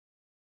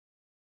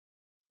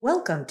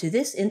Welcome to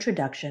this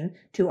introduction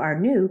to our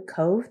new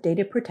Cove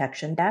Data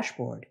Protection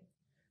Dashboard.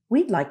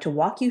 We'd like to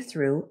walk you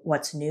through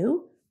what's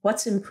new,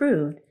 what's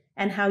improved,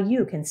 and how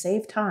you can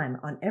save time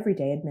on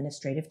everyday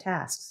administrative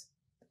tasks.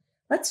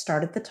 Let's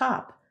start at the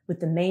top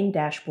with the main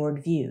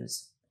dashboard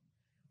views.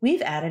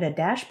 We've added a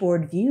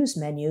Dashboard Views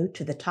menu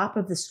to the top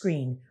of the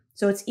screen,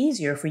 so it's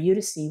easier for you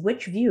to see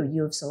which view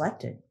you have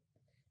selected.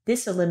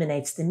 This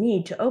eliminates the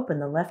need to open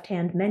the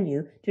left-hand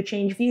menu to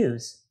change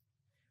views.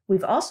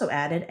 We've also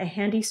added a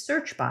handy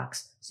search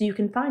box so you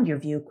can find your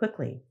view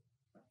quickly.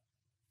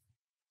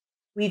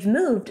 We've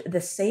moved the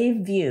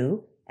Save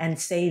View and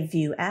Save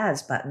View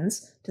As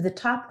buttons to the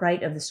top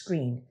right of the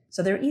screen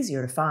so they're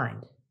easier to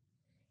find.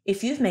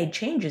 If you've made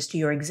changes to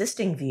your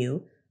existing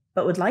view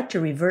but would like to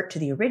revert to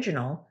the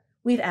original,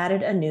 we've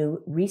added a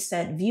new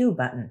Reset View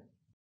button.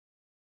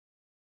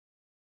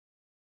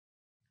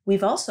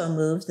 We've also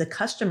moved the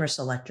Customer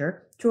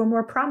Selector to a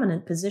more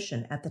prominent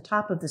position at the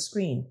top of the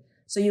screen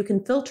so you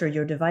can filter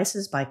your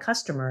devices by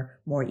customer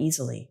more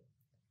easily.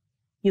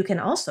 You can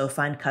also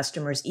find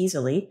customers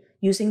easily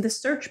using the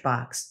search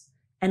box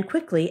and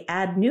quickly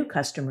add new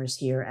customers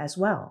here as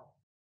well.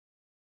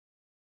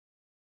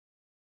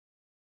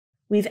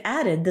 We've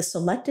added the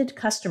selected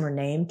customer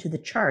name to the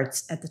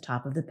charts at the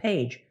top of the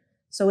page,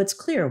 so it's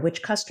clear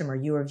which customer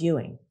you are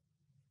viewing.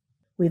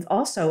 We've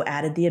also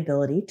added the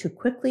ability to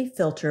quickly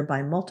filter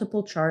by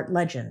multiple chart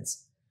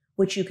legends,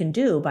 which you can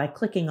do by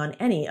clicking on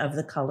any of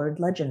the colored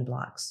legend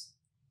blocks.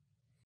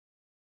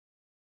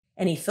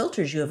 Any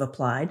filters you have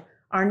applied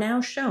are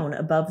now shown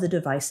above the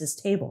devices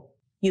table.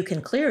 You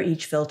can clear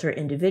each filter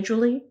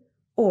individually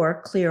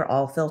or clear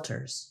all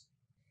filters.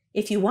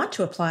 If you want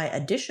to apply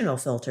additional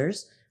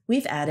filters,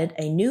 we've added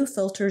a new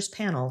Filters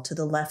panel to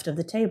the left of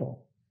the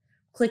table.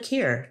 Click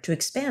here to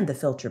expand the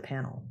filter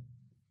panel.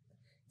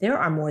 There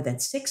are more than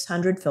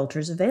 600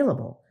 filters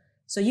available,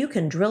 so you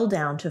can drill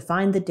down to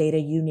find the data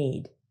you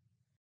need.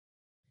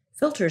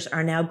 Filters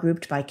are now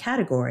grouped by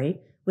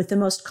category, with the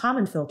most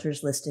common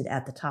filters listed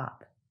at the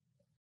top.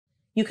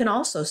 You can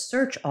also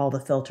search all the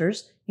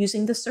filters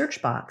using the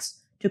search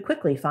box to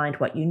quickly find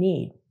what you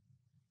need.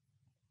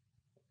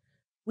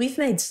 We've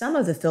made some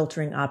of the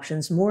filtering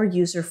options more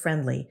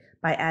user-friendly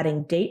by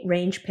adding date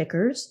range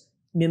pickers,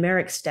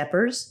 numeric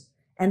steppers,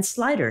 and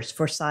sliders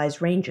for size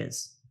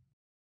ranges.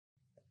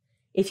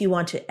 If you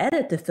want to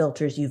edit the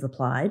filters you've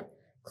applied,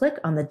 click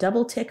on the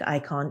double tick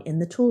icon in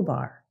the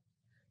toolbar.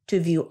 To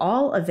view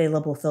all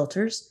available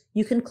filters,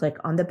 you can click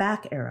on the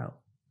back arrow.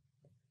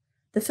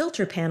 The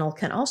filter panel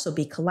can also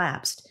be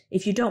collapsed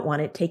if you don't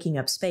want it taking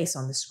up space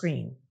on the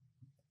screen.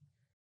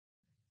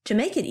 To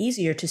make it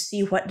easier to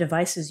see what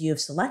devices you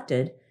have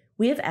selected,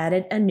 we have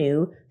added a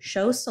new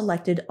Show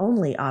Selected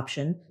Only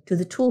option to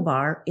the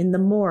toolbar in the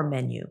More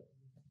menu.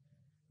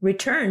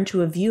 Return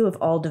to a view of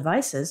all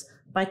devices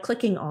by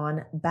clicking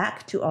on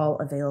Back to All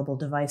Available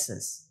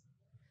Devices.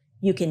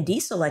 You can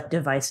deselect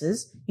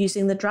devices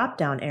using the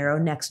drop-down arrow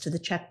next to the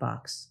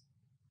checkbox.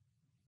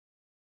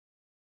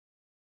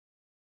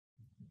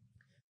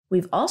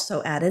 We've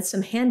also added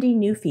some handy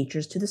new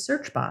features to the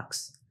search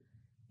box.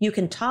 You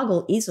can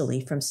toggle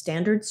easily from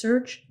Standard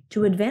Search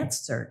to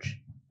Advanced Search.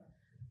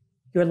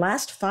 Your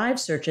last 5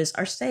 searches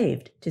are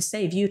saved to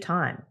save you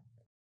time.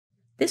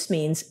 This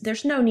means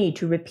there's no need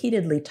to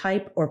repeatedly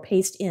type or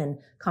paste in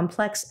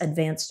complex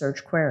advanced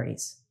search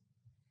queries.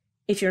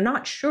 If you're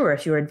not sure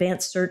if your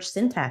advanced search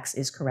syntax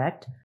is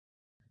correct,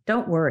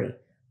 don't worry.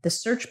 The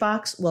search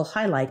box will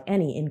highlight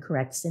any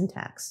incorrect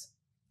syntax.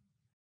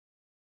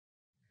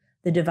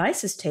 The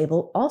Devices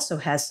table also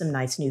has some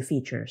nice new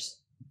features.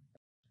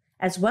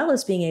 As well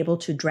as being able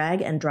to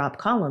drag and drop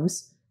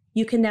columns,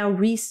 you can now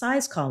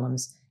resize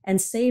columns and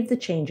save the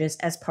changes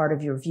as part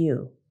of your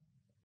view.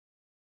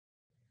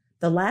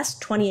 The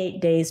last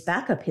 28 days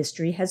backup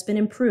history has been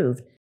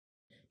improved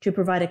to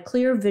provide a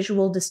clear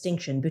visual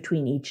distinction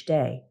between each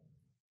day.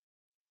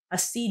 A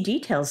See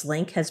Details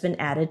link has been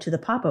added to the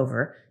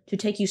popover to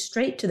take you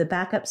straight to the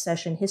backup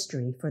session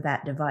history for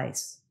that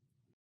device.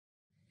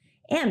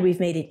 And we've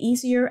made it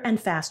easier and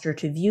faster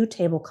to view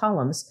table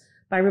columns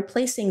by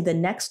replacing the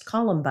Next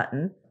Column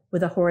button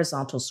with a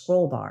horizontal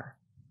scroll bar.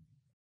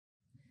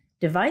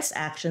 Device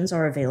actions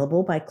are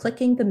available by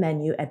clicking the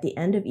menu at the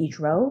end of each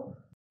row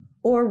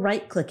or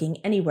right-clicking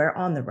anywhere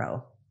on the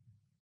row.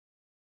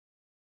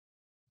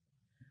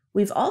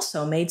 We've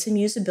also made some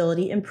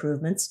usability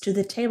improvements to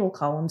the Table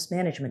Columns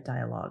Management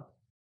dialog.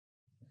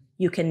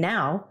 You can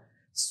now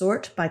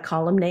sort by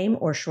column name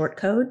or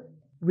shortcode,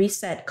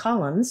 reset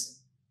columns,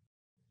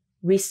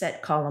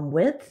 reset column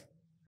width,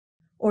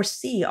 or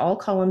see all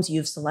columns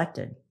you've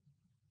selected.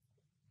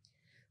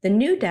 The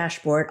new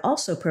dashboard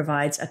also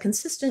provides a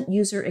consistent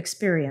user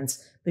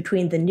experience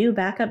between the new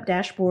backup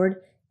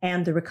dashboard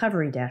and the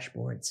recovery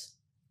dashboards.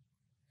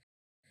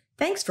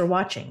 Thanks for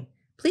watching.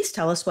 Please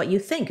tell us what you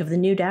think of the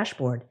new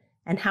dashboard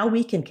and how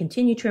we can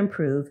continue to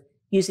improve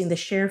using the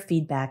Share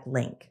Feedback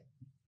link.